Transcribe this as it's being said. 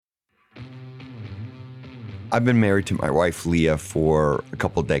I've been married to my wife, Leah, for a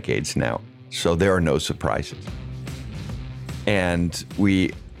couple decades now, so there are no surprises. And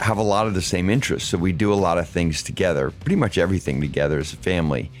we have a lot of the same interests, so we do a lot of things together, pretty much everything together as a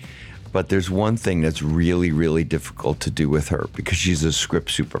family. But there's one thing that's really, really difficult to do with her because she's a script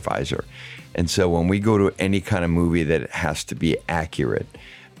supervisor. And so when we go to any kind of movie that has to be accurate,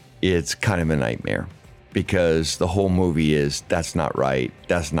 it's kind of a nightmare because the whole movie is, that's not right,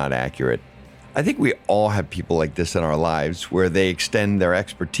 that's not accurate. I think we all have people like this in our lives where they extend their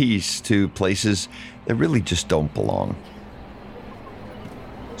expertise to places that really just don't belong.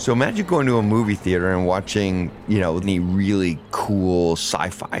 So imagine going to a movie theater and watching, any really cool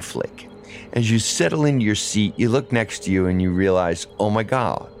sci-fi flick. As you settle into your seat, you look next to you and you realize, oh my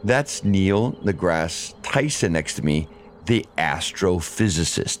God, that's Neil deGrasse Tyson next to me, the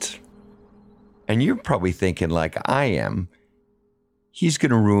astrophysicist. And you're probably thinking like I am, he's going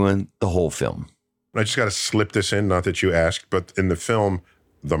to ruin the whole film. I just got to slip this in, not that you asked, but in the film,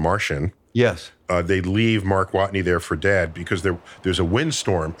 The Martian, yes, they leave Mark Watney there for Dad because there's a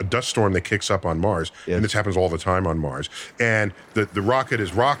windstorm, a dust storm that kicks up on Mars. Yes. And this happens all the time on Mars. And the rocket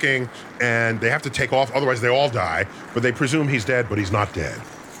is rocking, and they have to take off, otherwise they all die. But they presume he's dead, but he's not dead.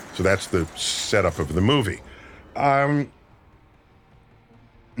 So that's the setup of the movie. No.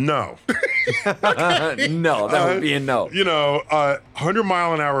 No, that would be a no.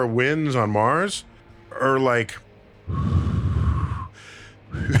 100-mile-an-hour winds on Mars are like...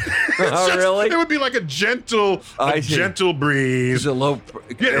 Really? It would be like a gentle breeze. There's a low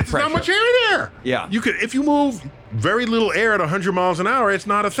it's pressure. not much air there. Yeah. You could, if you move very little air at 100 miles an hour, it's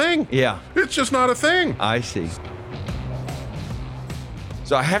not a thing. Yeah. It's just not a thing. I see.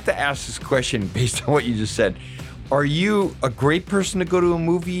 So I have to ask this question based on what you just said. Are you a great person to go to a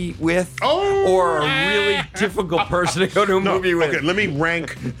movie with? Or a really difficult person to go to a movie with? Okay, let me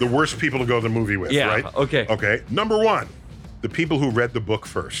rank the worst people to go to the movie with, right? Okay. Okay, number one. The people who read the book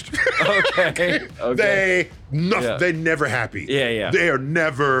first. Okay. They're never happy. Yeah. They are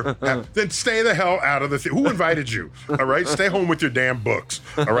never happy. Then stay the hell out of the thing. Who invited you? All right? Stay home with your damn books.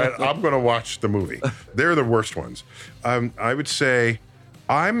 All right? I'm going to watch the movie. They're the worst ones. I would say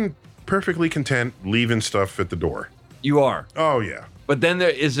I'm perfectly content leaving stuff at the door. You are? Oh, yeah. But then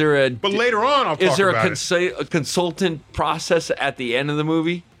But later on, I'll talk about it. Is there a consultant process at the end of the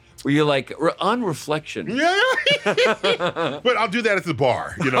movie? Where you're like, on reflection. Yeah. But I'll do that at the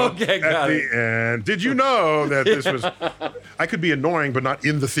bar, Okay, got it. And did you know that this was... I could be annoying, but not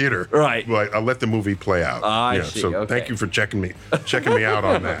in the theater. Right. But I'll let the movie play out. I see. So okay. Thank you for checking me out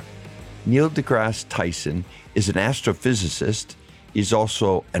on that. Neil deGrasse Tyson is an astrophysicist. He's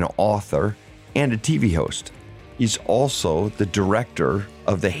also an author and a TV host. He's also the director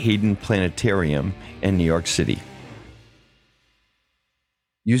of the Hayden Planetarium in New York City.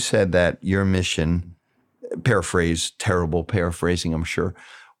 You said that your mission, terrible paraphrasing, I'm sure,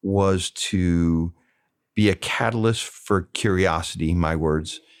 was to be a catalyst for curiosity, my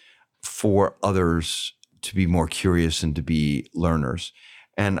words, for others to be more curious and to be learners.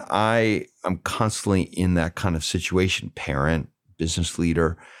 And I am constantly in that kind of situation, parent, business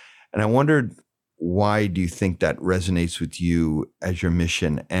leader. And I wondered, why do you think that resonates with you as your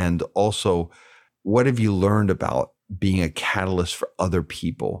mission? And also, what have you learned about being a catalyst for other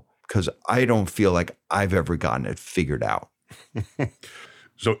people? Because I don't feel like I've ever gotten it figured out.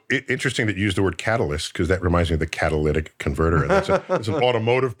 So interesting that you used the word catalyst, because that reminds me of the catalytic converter. And that's an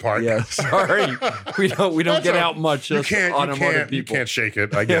automotive part. Yeah, sorry. We don't get out much. You can't shake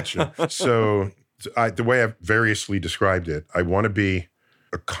it. I get you. So the way I've variously described it, I want to be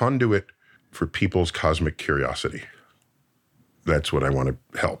a conduit for people's cosmic curiosity. That's what I want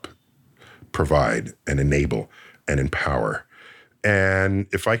to help provide and enable and empower. And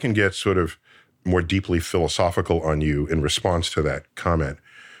if I can get sort of more deeply philosophical on you in response to that comment,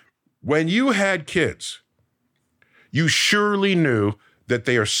 when you had kids, you surely knew that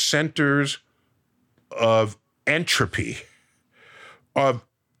they are centers of entropy, of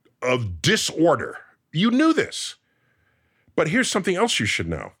disorder. You knew this. But here's something else you should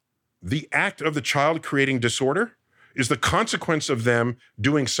know. The act of the child creating disorder is the consequence of them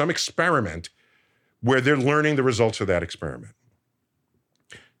doing some experiment where they're learning the results of that experiment.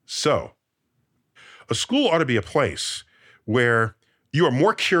 So, a school ought to be a place where you are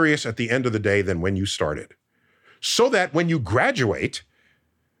more curious at the end of the day than when you started, so that when you graduate,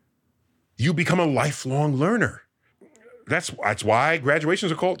 you become a lifelong learner. That's why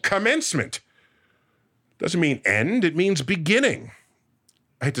graduations are called commencement. Doesn't mean end, it means beginning.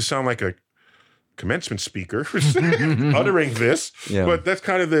 I hate to sound like a commencement speaker uttering this, but that's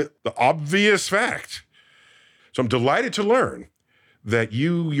kind of the obvious fact. So I'm delighted to learn that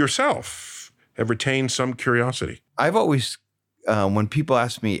you yourself have retained some curiosity. I've always, when people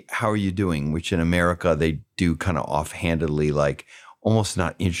ask me, how are you doing? Which in America, they do kind of offhandedly, like almost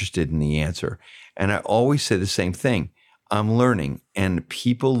not interested in the answer. And I always say the same thing. I'm learning. And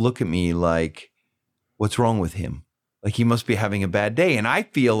people look at me like, what's wrong with him? Like he must be having a bad day. And I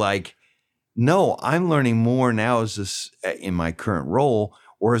feel like, no, I'm learning more now as this in my current role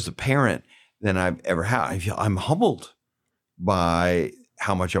or as a parent than I've ever had. I feel I'm humbled by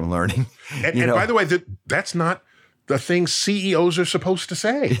how much I'm learning. And by the way, that's not the thing CEOs are supposed to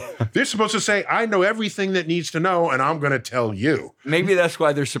say. They're supposed to say, I know everything that needs to know, and I'm going to tell you. Maybe that's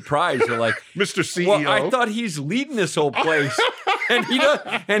why they're surprised. They're like, Mr. CEO. Well, I thought he's leading this whole place.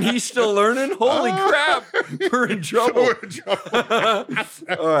 and he's still learning? Holy crap. We're in trouble. We're in trouble.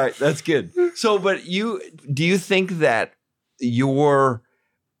 All right, that's good. So, but do you think that your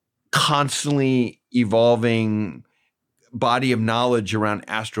constantly evolving body of knowledge around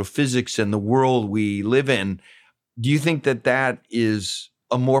astrophysics and the world we live in, do you think that that is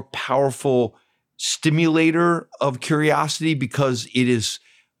a more powerful stimulator of curiosity because it is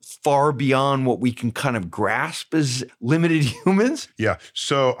far beyond what we can kind of grasp as limited humans? Yeah.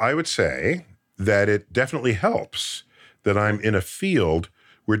 So I would say that it definitely helps that I'm in a field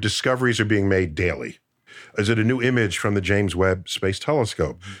where discoveries are being made daily. Is it a new image from the James Webb Space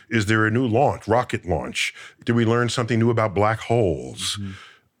Telescope? Is there a new rocket launch? Did we learn something new about black holes? Mm-hmm.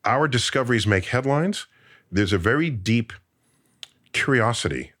 Our discoveries make headlines. There's a very deep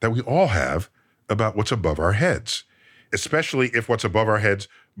curiosity that we all have about what's above our heads, especially if what's above our heads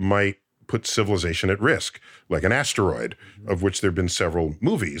might put civilization at risk, like an asteroid, of which there have been several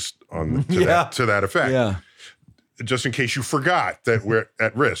movies to that effect. Yeah. Just in case you forgot that we're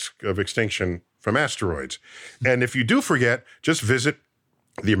at risk of extinction from asteroids. And if you do forget, just visit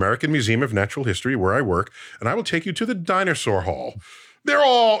the American Museum of Natural History, where I work, and I will take you to the dinosaur hall. They're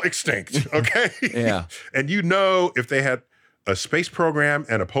all extinct, okay? Yeah. And if they had a space program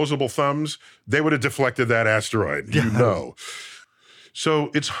and opposable thumbs, they would have deflected that asteroid,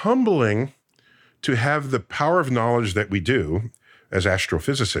 So it's humbling to have the power of knowledge that we do as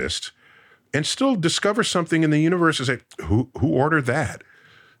astrophysicists and still discover something in the universe and say, who ordered that?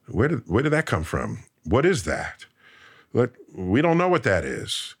 Where did that come from? What is that? We don't know what that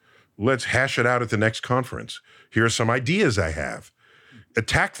is. Let's hash it out at the next conference. Here are some ideas I have.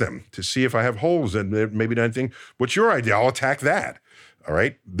 Attack them to see if I have holes and maybe I think, what's your idea? I'll attack that. All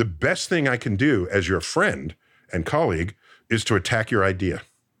right. The best thing I can do as your friend and colleague is to attack your idea.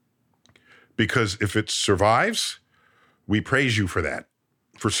 Because if it survives, we praise you for that,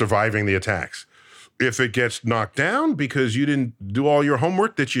 for surviving the attacks. If it gets knocked down because you didn't do all your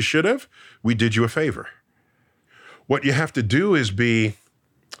homework that you should have, we did you a favor. What you have to do is be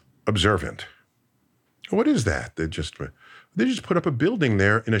observant. What is that? They just put up a building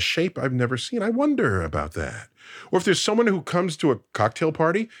there in a shape I've never seen. I wonder about that. Or if there's someone who comes to a cocktail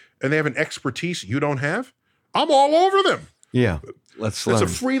party and they have an expertise you don't have, I'm all over them. Yeah, let's learn.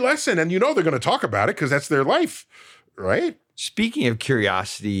 It's a free lesson, and they're going to talk about it because that's their life, right? Speaking of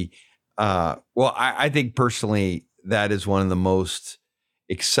curiosity, I think personally that is one of the most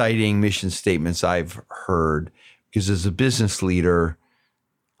exciting mission statements I've heard, because as a business leader,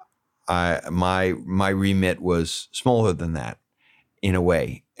 my remit was smaller than that in a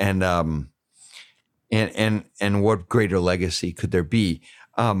way. And what greater legacy could there be?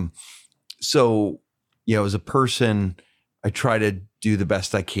 So, as a person, I try to do the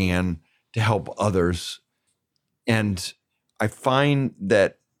best I can to help others. And I find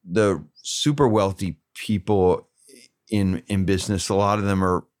that the super wealthy people in business, a lot of them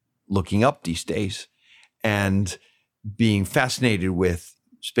are looking up these days and being fascinated with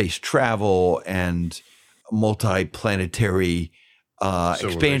space travel and multi-planetary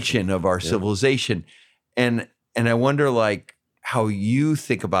expansion of our civilization. And I wonder how you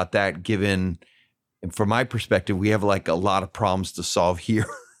think about that, given, and from my perspective, we have a lot of problems to solve here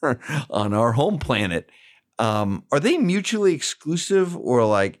on our home planet. Are they mutually exclusive, or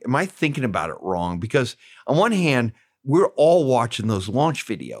am I thinking about it wrong? Because on one hand, we're all watching those launch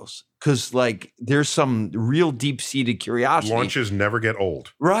videos because there's some real deep-seated curiosity. Launches never get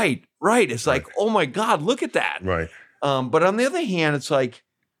old. Right. It's oh my God, look at that. Right. But on the other hand, it's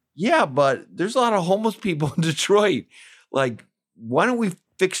but there's a lot of homeless people in Detroit. Why don't we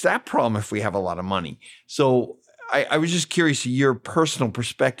fix that problem if we have a lot of money? So I was just curious your personal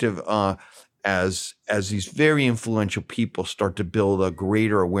perspective as these very influential people start to build a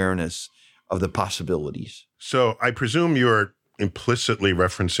greater awareness of the possibilities. So I presume you're implicitly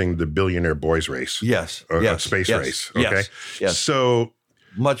referencing the Billionaire Boys Race. Yes. Space race. Okay. Yes. So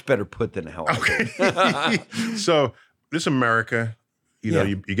much better put than how. Okay. So this America,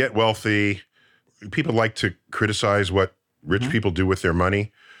 you get wealthy, people like to criticize what rich people do with their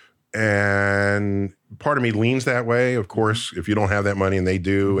money. And part of me leans that way. Of course, if you don't have that money and they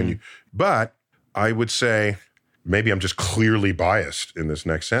do, but I would say, maybe I'm just clearly biased in this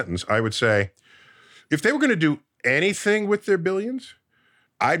next sentence. I would say, if they were going to do anything with their billions,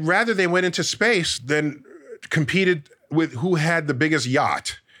 I'd rather they went into space than competed with who had the biggest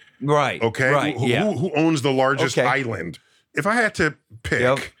yacht. Right. Okay. Right. Who owns the largest island? If I had to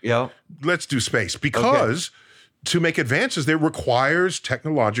pick, let's do space, because to make advances there requires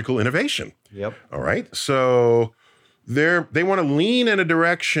technological innovation. Yep. All right. So they want to lean in a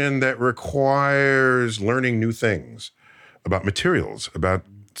direction that requires learning new things about materials, about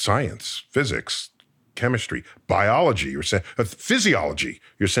science, physics, chemistry, biology, physiology.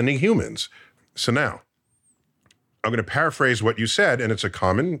 You're sending humans. So now, I'm going to paraphrase what you said, and it's a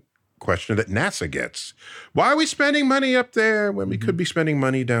common question that NASA gets. Why are we spending money up there when we could be spending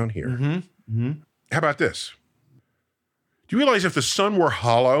money down here? How about this? Do you realize if the sun were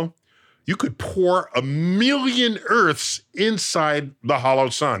hollow, you could pour 1 million Earths inside the hollow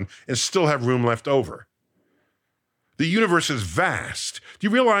sun and still have room left over? The universe is vast. Do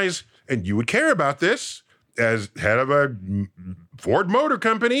you realize, and you would care about this as head of a Ford Motor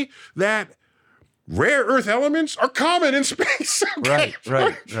Company, that rare earth elements are common in space. Okay?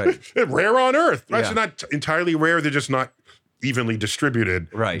 Right. Rare on Earth. Right? They're not entirely rare. They're just not evenly distributed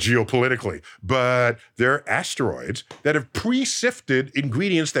geopolitically. But they're asteroids that have pre-sifted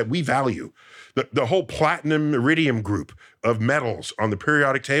ingredients that we value. The whole platinum iridium group of metals on the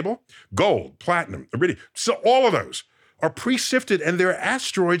periodic table, gold, platinum, iridium. So all of those are pre-sifted, and they're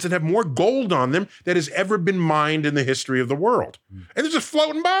asteroids that have more gold on them that has ever been mined in the history of the world. And they're just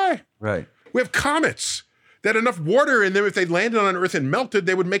floating by. Right. We have comets that enough water in them, if they landed on Earth and melted,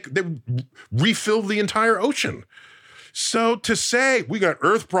 they would refill the entire ocean. So to say we got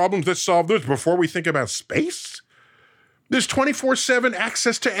Earth problems, let's solve those before we think about space? There's 24/7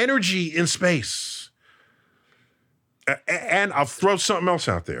 access to energy in space. And I'll throw something else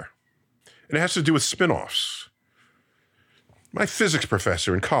out there. And it has to do with spin-offs. My physics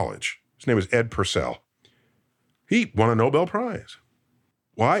professor in college, his name was Ed Purcell. He won a Nobel Prize.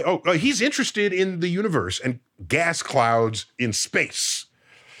 Why? He's interested in the universe and gas clouds in space.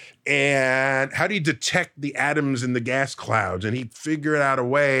 And how do you detect the atoms in the gas clouds? And he figured out a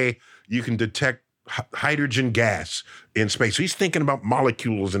way you can detect hydrogen gas in space. So he's thinking about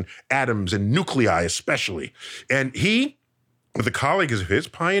molecules and atoms and nuclei especially. And he, with a colleague of his,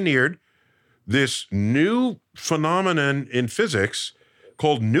 pioneered this new phenomenon in physics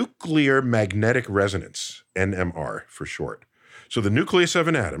called nuclear magnetic resonance, NMR for short. So the nucleus of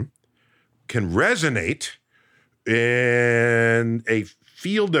an atom can resonate in a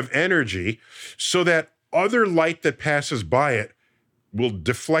field of energy so that other light that passes by it will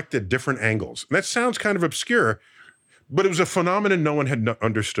deflect at different angles. And that sounds kind of obscure, but it was a phenomenon no one had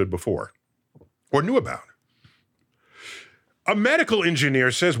understood before or knew about. A medical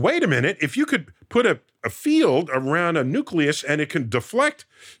engineer says, wait a minute, if you could put a field around a nucleus and it can deflect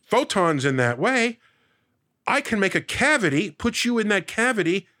photons in that way, I can make a cavity, put you in that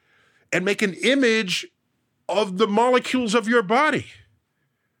cavity, and make an image of the molecules of your body.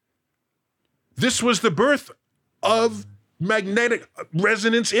 This was the birth of magnetic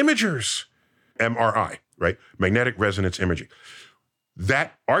resonance imagers, MRI, right? Magnetic resonance imaging.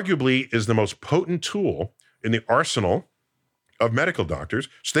 That arguably is the most potent tool in the arsenal of medical doctors,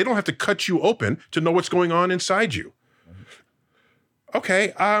 so they don't have to cut you open to know what's going on inside you.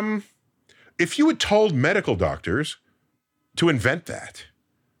 Okay, if you had told medical doctors to invent that,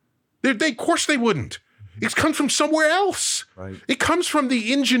 of course they wouldn't. It comes from somewhere else. Right. It comes from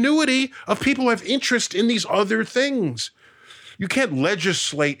the ingenuity of people who have interest in these other things. You can't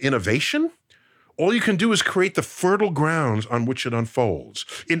legislate innovation. All you can do is create the fertile grounds on which it unfolds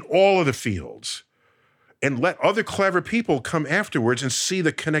in all of the fields and let other clever people come afterwards and see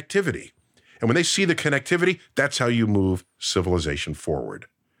the connectivity. And when they see the connectivity, that's how you move civilization forward.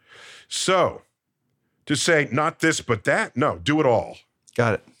 So, to say not this but that, no, do it all.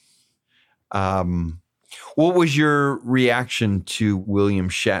 Got it. What was your reaction to William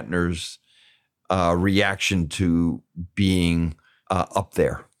Shatner's reaction to being up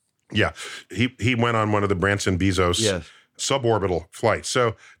there? Yeah, he went on one of the Branson Bezos suborbital flights.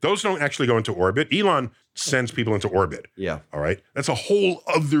 So those don't actually go into orbit. Elon sends people into orbit. Yeah. All right. That's a whole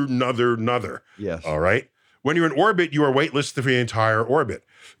other. Yes. All right. When you're in orbit, you are weightless for the entire orbit.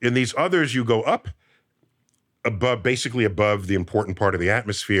 In these others, you go up basically above the important part of the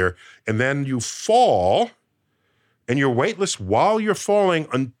atmosphere, and then you fall, and you're weightless while you're falling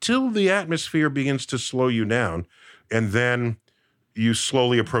until the atmosphere begins to slow you down, and then you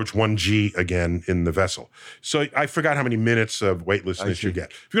slowly approach 1G again in the vessel. So I forgot how many minutes of weightlessness you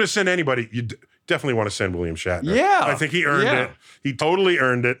get. If you're going to send anybody, you definitely want to send William Shatner. Yeah. I think he earned it. He totally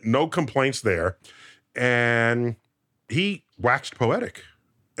earned it. No complaints there. And he waxed poetic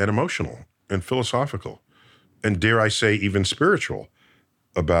and emotional and philosophical and, dare I say, even spiritual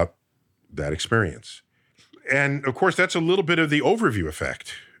about that experience. And, of course, that's a little bit of the overview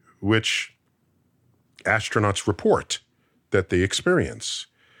effect, which astronauts report that they experience.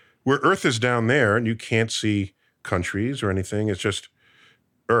 Where Earth is down there and you can't see countries or anything, it's just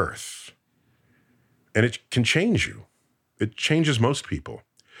Earth. And it can change you. It changes most people.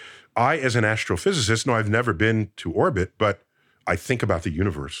 I, as an astrophysicist, no, I've never been to orbit, but I think about the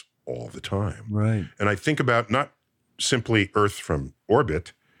universe all the time. Right. And I think about not simply Earth from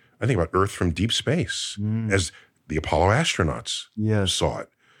orbit, I think about Earth from deep space, as the Apollo astronauts saw it.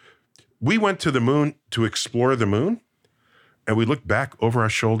 We went to the moon to explore the moon, and we looked back over our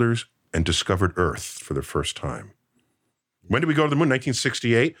shoulders and discovered Earth for the first time. When did we go to the moon?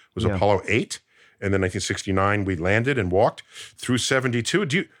 1968 was Apollo 8. And then 1969, we landed and walked through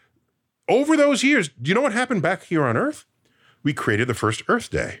 72. Over those years, do you know what happened back here on Earth? We created the first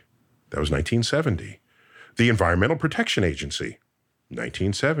Earth Day. That was 1970. The Environmental Protection Agency,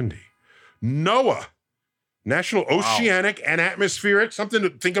 1970. NOAA, National Oceanic and Atmospheric, something to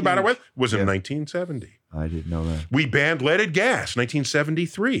think about it with, was in 1970. I didn't know that. We banned leaded gas,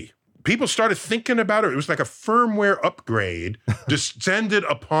 1973. People started thinking about it. It was like a firmware upgrade descended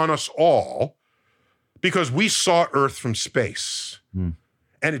upon us all because we saw Earth from space. And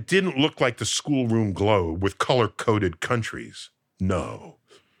it didn't look like the schoolroom globe with color-coded countries. No.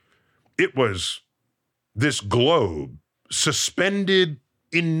 It was this globe suspended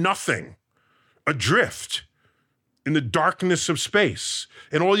in nothing, adrift in the darkness of space.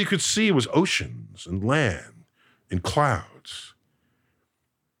 And all you could see was oceans and land and clouds.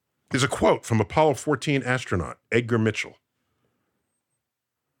 There's a quote from Apollo 14 astronaut Edgar Mitchell.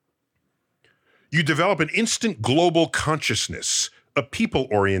 You develop an instant global consciousness, a people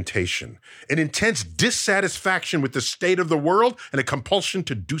orientation, an intense dissatisfaction with the state of the world, and a compulsion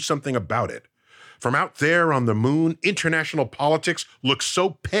to do something about it. From out there on the moon, international politics looks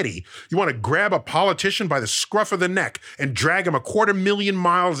so petty, you want to grab a politician by the scruff of the neck and drag him 250,000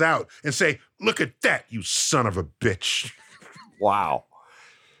 miles out and say, look at that, you son of a bitch. Wow.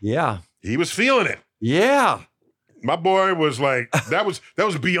 Yeah. He was feeling it. Yeah. My boy was like, that was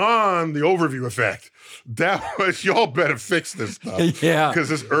beyond the overview effect. That was, y'all better fix this stuff. Yeah. Because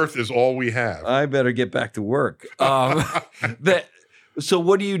this Earth is all we have. I better get back to work. So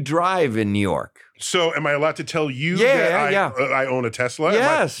what do you drive in New York? So am I allowed to tell you that I own a Tesla?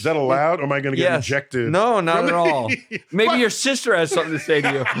 Yes. Is that allowed? Or am I going to get injected? No, not at all. Maybe your sister has something to say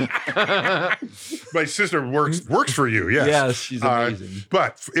to you. My sister works for you, yes. Yes, she's amazing.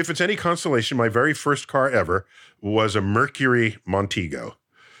 But if it's any consolation, my very first car ever was a Mercury Montego.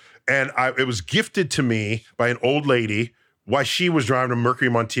 And it was gifted to me by an old lady while she was driving a Mercury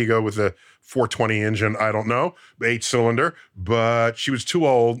Montego with a 420 engine, I don't know, 8-cylinder, but she was too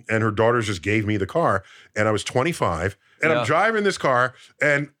old and her daughters just gave me the car. And I was 25 and I'm driving this car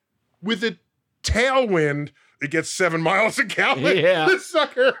and with the tailwind, it gets 7 miles a gallon. Yeah. This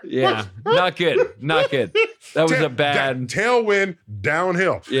sucker. Yeah. Not good. Not good. That was a bad tailwind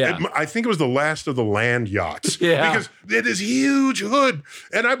downhill. Yeah. I think it was the last of the land yachts. Yeah. Because it had this huge hood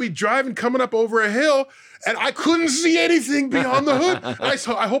and I'd be driving, coming up over a hill and I couldn't see anything beyond the hood.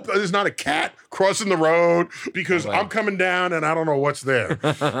 I hope there's not a cat crossing the road because I'm coming down and I don't know what's there.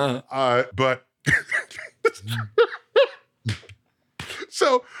 But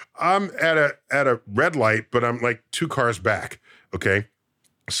so I'm at a red light, but I'm like 2 cars back. Okay.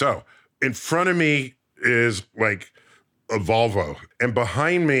 So in front of me is like a Volvo, and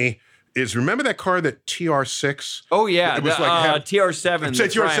behind me is, remember that car, that TR6? Oh, yeah. It was TR7. Say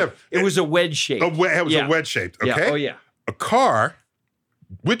TR7. Right. It was a wedge shape. It was a wedge shaped. Okay. Yeah. Oh, yeah. A car,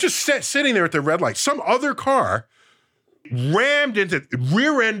 we're just sitting there at the red light. Some other car rear-ended the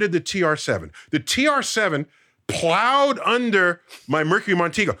TR7. The TR7 plowed under my Mercury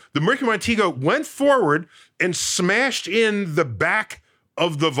Montego. The Mercury Montego went forward and smashed in the back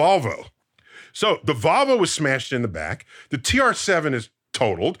of the Volvo. So the Volvo was smashed in the back. The TR7 is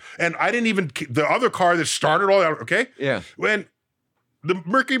totaled. And I didn't even, the other car that started all that, okay? Yeah. When the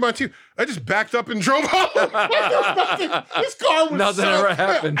Mercury Montego, I just backed up and drove home. This car was nothing ever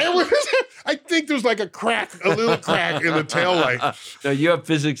happened. I think there was like a little crack in the taillight. No, you have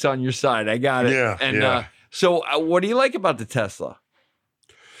physics on your side. I got it. Yeah. And so what do you like about the Tesla?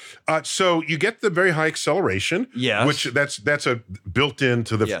 So you get the very high acceleration, yes, which that's a built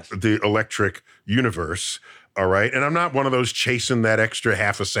into the electric universe. All right. And I'm not one of those chasing that extra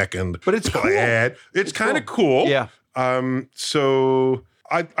half a second. But it's cool. Ad. It's kind of cool. Yeah. So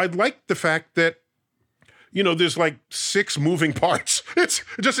I like the fact that, there's like 6 moving parts. It's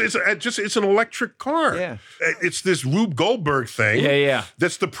an electric car. Yeah. It's this Rube Goldberg thing. Yeah.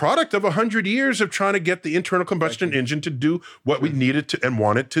 That's the product of 100 years of trying to get the internal combustion engine to do what we needed to and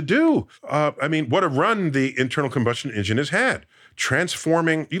want it to do. What a run the internal combustion engine has had.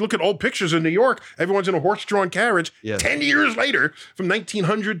 Transforming, you look at old pictures in New York, everyone's in a horse-drawn carriage. Yes. 10 years later, from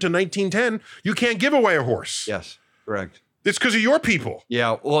 1900 to 1910, you can't give away a horse. Yes, correct. It's because of your people.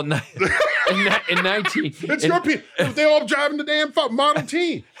 Yeah, well, in 19... It's your people. They all driving the damn Model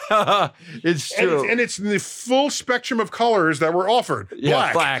T. It's true. And it's the full spectrum of colors that were offered.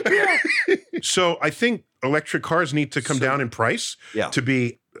 Yeah, black. So I think electric cars need to come down in price to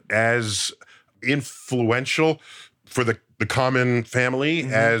be as influential for the common family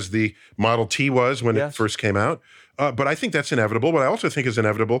as the Model T was when it first came out. But I think that's inevitable. What I also think is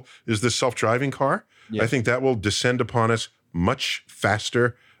inevitable is the self-driving car. Yes. I think that will descend upon us much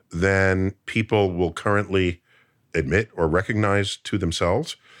faster than people will currently admit or recognize to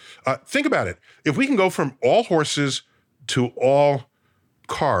themselves. Think about it. If we can go from all horses to all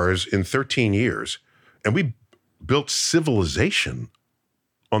cars in 13 years, and we built civilization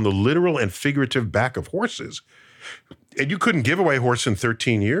on the literal and figurative back of horses, and you couldn't give away a horse in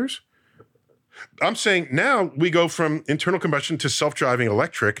 13 years, I'm saying now we go from internal combustion to self-driving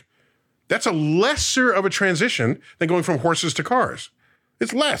electric. That's a lesser of a transition than going from horses to cars.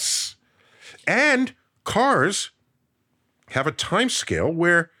 It's less. And cars have a time scale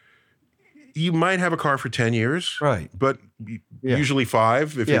where you might have a car for 10 years, right? But usually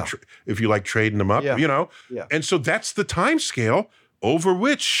 5 if you like trading them up, Yeah. And so that's the time scale over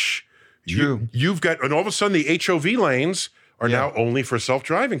which you've got, and all of a sudden the HOV lanes are now only for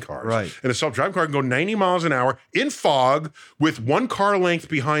self-driving cars. Right. And a self-driving car can go 90 miles an hour in fog with 1 car length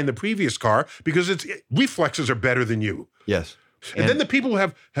behind the previous car because its reflexes are better than you. Yes. And then the people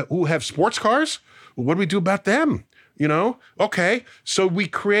who have sports cars, what do we do about them? Okay, so we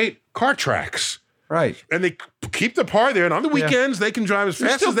create car tracks. Right. And they keep the car there. And on the weekends, they can drive as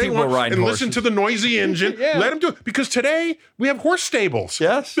fast as they want and listen to the noisy engine. Let them do it. Because today, we have horse stables.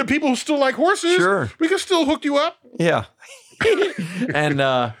 Yes. The people who still like horses, we can still hook you up. Yeah. And,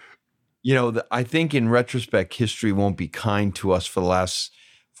 I think in retrospect, history won't be kind to us for the last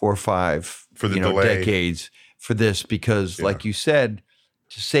 4 or 5 decades for this because, like you said,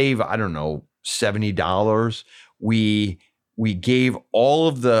 to save, I don't know, $70, we gave all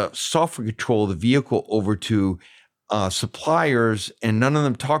of the software control of the vehicle over to suppliers, and none of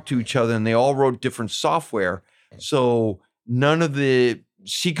them talked to each other, and they all wrote different software. So none of the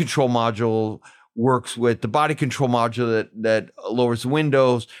seat control module works with the body control module that lowers the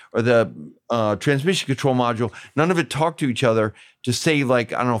windows, or the transmission control module. None of it talked to each other to save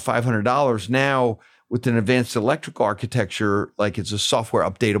 $500. Now, with an advanced electrical architecture, like it's a software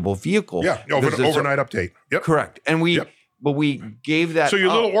updatable vehicle. Yeah, overnight update. Yep. Correct. And we gave that. So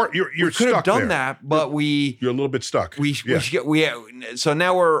you're we could have done that, but you're a little bit stuck. So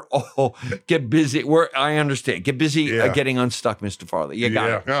now we're get busy. I understand. Get busy getting unstuck, Mr. Farley. You got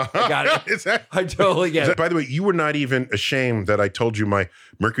it. I got it. I totally get it. By the way, you were not even ashamed that I told you my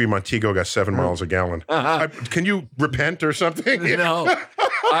Mercury Montego got 7 miles a gallon. Can you repent or something? No.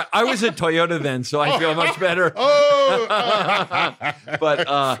 I was at Toyota then, so I feel much better. But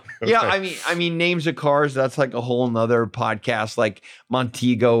I mean, names of cars, that's like a whole nother podcast. Like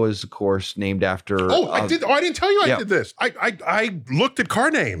Montego is, of course, named after. I didn't tell you I did this. I looked at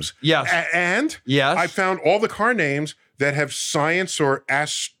car names. Yes. And I found all the car names that have science or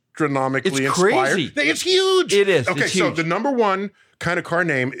astronomically inspired. Crazy. It's huge. It is. Okay, so the number one kind of car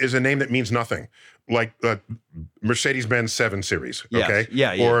name is a name that means nothing. Like Mercedes-Benz 7 Series, okay?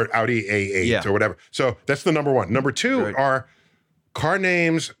 Yeah. Or Audi A8 or whatever. So that's the number one. Number 2 are car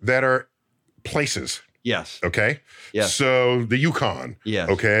names that are places. Yes. Okay? Yes. So the Yukon. Yes.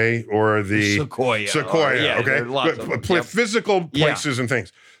 Okay? Or the Sequoia. Okay? Lots of them. Physical places and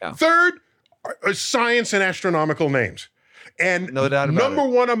things. Yeah. Third are science and astronomical names. And no doubt about number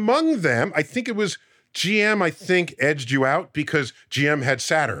one among them, I think it was GM, edged you out because GM had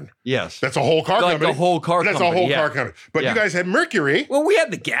Saturn. Yes. That's a whole car company. That's a whole car company. But you guys had Mercury. Well, we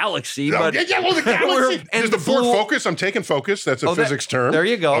had the Galaxy. But the Galaxy. There's the Ford Focus. I'm taking Focus. That's a physics term. There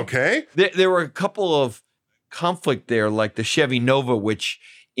you go. Okay. There were a couple of conflict there, like the Chevy Nova, which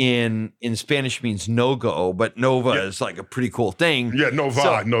in Spanish means no-go, but Nova is like a pretty cool thing. Yeah, Nova,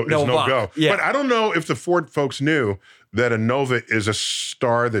 So, it's no-go. Yeah. But I don't know if the Ford folks knew that a Nova is a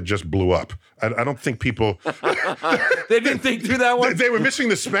star that just blew up. I don't think people... They didn't think through that one? They were missing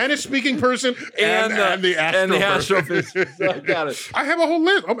the Spanish-speaking person and the astrophysicist. So I got it. I have a whole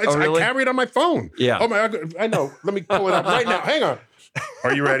list. Really? I carry it on my phone. Yeah. Oh, my God. I know. Let me pull it up right now. Hang on.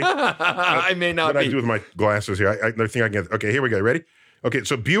 Are you ready? I may not What be. I do with my glasses here? I think I can get... Okay, here we go. Ready? Okay,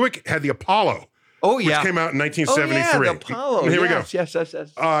 so Buick had the Apollo. Oh, yeah. Which came out in Oh, 1973. yeah, the Apollo. Here we go.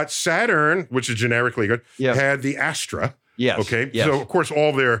 Yes. Saturn, which is generically good, had the Astra. Yes. Okay. Yes. So, of course, they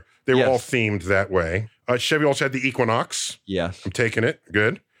were all themed that way. Chevy also had the Equinox. Yes. I'm taking it.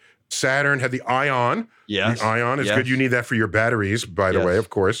 Good. Saturn had the Ion. Yes. The Ion is good. You need that for your batteries, by the way,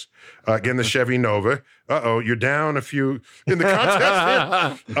 of course. Again, the Chevy Nova. Uh-oh, you're down a few in the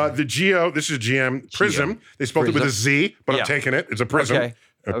contest here. The Geo, this is GM Prism. They spelled it with a Z, but I'm taking it. It's a Prism.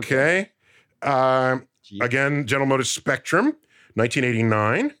 Okay. Again, General Motors Spectrum,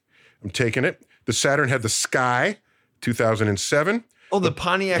 1989. I'm taking it. The Saturn had the Sky, 2007. Oh, the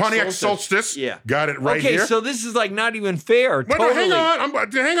Pontiac Solstice. Yeah. Got it right here. Okay, so this is like not even fair. Wait, totally. no,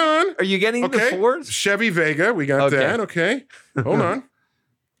 hang on. Are you getting the Fords? Chevy Vega, we got that. Okay. Hold on.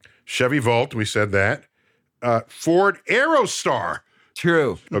 Chevy Volt, we said that. Ford Aerostar.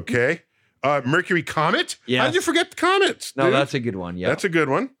 True. Okay. Mercury Comet. Yes. How did you forget the Comets? No, dude? that's a good one. Yeah. That's a good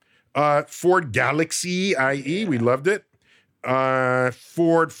one. Ford Galaxy IE, we loved it.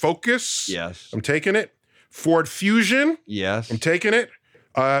 Ford Focus. Yes. I'm taking it. Ford Fusion. Yes. I'm taking it.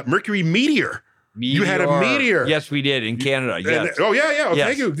 Mercury Meteor. You had a Meteor. Yes, we did in Canada. Yes. Oh, yeah. Oh, yes.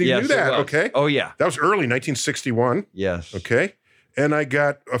 thank you. You knew that. Okay. Oh, yeah. That was early, 1961. Yes. Okay. And I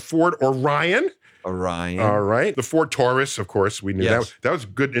got a Ford Orion. All right. The Ford Taurus, of course, we knew that. That was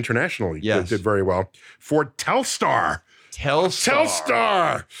good internationally. Yes. It did very well. Ford Telstar.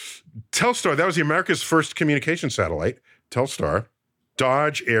 Telstar. That was the America's first communication satellite. Telstar.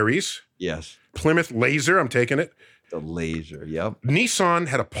 Dodge Aries. Yes. Plymouth Laser. I'm taking it. The Laser. Yep. Nissan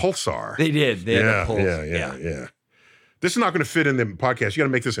had a Pulsar. They did. They had a Pulsar. Yeah. This is not going to fit in the podcast. You got to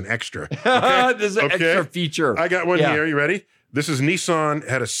make this an extra. Okay? This is an extra feature. I got one here. You ready? This is Nissan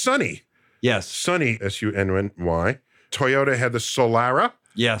had a Sunny. Yes. Sunny, S-U-N-N-Y. Toyota had the Solara.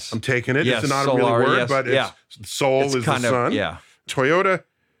 Yes. I'm taking it. Yes, it's not Solar, a real word, yes, but it's Sol is the sun. Yeah. Toyota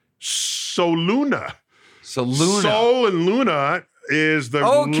Soluna. Soluna. Sol and Luna is the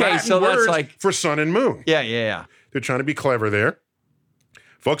Latin word for sun and moon. Yeah. They're trying to be clever there.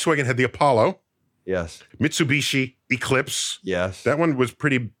 Volkswagen had the Apollo. Yes. Mitsubishi Eclipse. Yes. That one was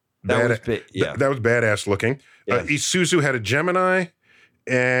pretty bad. That was badass looking. Yes. Isuzu had a Gemini.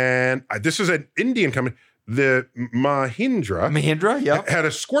 And this is an Indian company. The Mahindra had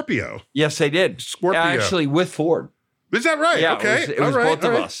a Scorpio. Yes, they did. Scorpio. Actually, with Ford. Is that right? Yeah, okay. It was both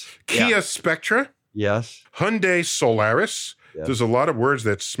of us. Kia Spectra. Yes. Hyundai Solaris. Yes. There's a lot of words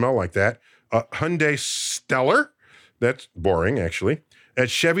that smell like that. Hyundai Stellar. That's boring, actually. And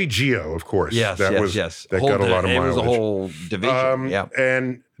Chevy Geo, of course. Yes. That got a lot of mileage. It was a whole division.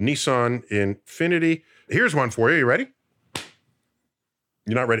 And Nissan Infiniti. Here's one for you. You ready?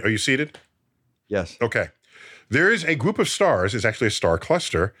 You're not ready? Are you seated? Yes. Okay. There is a group of stars, it's actually a star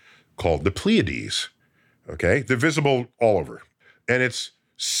cluster, called the Pleiades. Okay? They're visible all over. And it's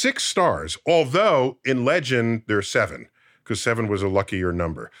 6 stars, although in legend there are 7, because 7 was a luckier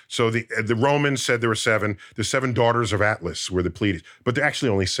number. So the Romans said there were 7. The 7 daughters of Atlas were the Pleiades, but they're actually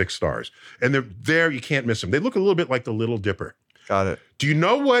only 6 stars. And they're there, you can't miss them. They look a little bit like the Little Dipper. Got it. Do you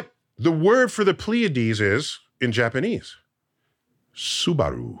know what the word for the Pleiades is in Japanese?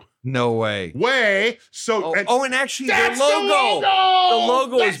 Subaru. No way. So and actually the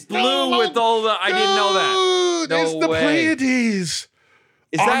logo is blue with all the. I didn't know that. No it's the Pleiades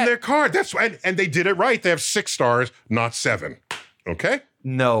on their card. That's and they did it right. They have 6 stars, not 7. Okay.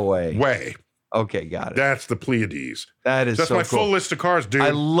 No way. Okay, got it. That's the Pleiades. That's so my full list of cars, dude.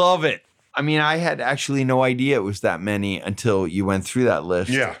 I love it. I mean, I had actually no idea it was that many until you went through that list.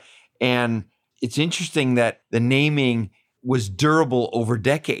 Yeah. And it's interesting that the naming was durable over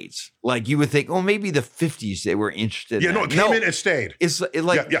decades. Like you would think, maybe the 50s they were interested in. No, it came in and stayed.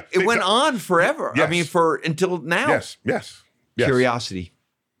 It went on forever. Yes. I mean, until now. Yes. Curiosity.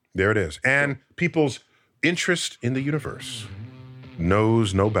 There it is. And people's interest in the universe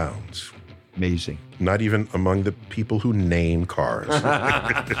knows no bounds. Amazing. Not even among the people who name cars.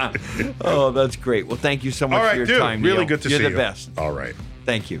 Oh, that's great. Well, thank you so much for your time, Really Neil. good to see you. You're the best. All right.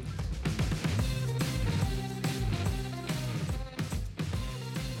 Thank you.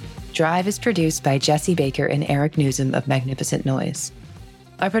 Drive is produced by Jesse Baker and Eric Newsom of Magnificent Noise.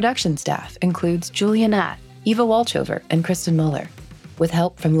 Our production staff includes Julia Natt, Eva Walchover, and Kristen Muller. with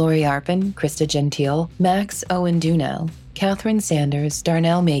help from Lori Arpin, Krista Gentile, Max Owen Dunell, Catherine Sanders,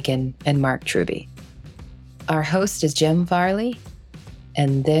 Darnell Macon, and Mark Truby. Our host is Jim Farley,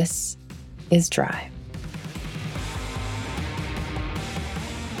 and this is Drive.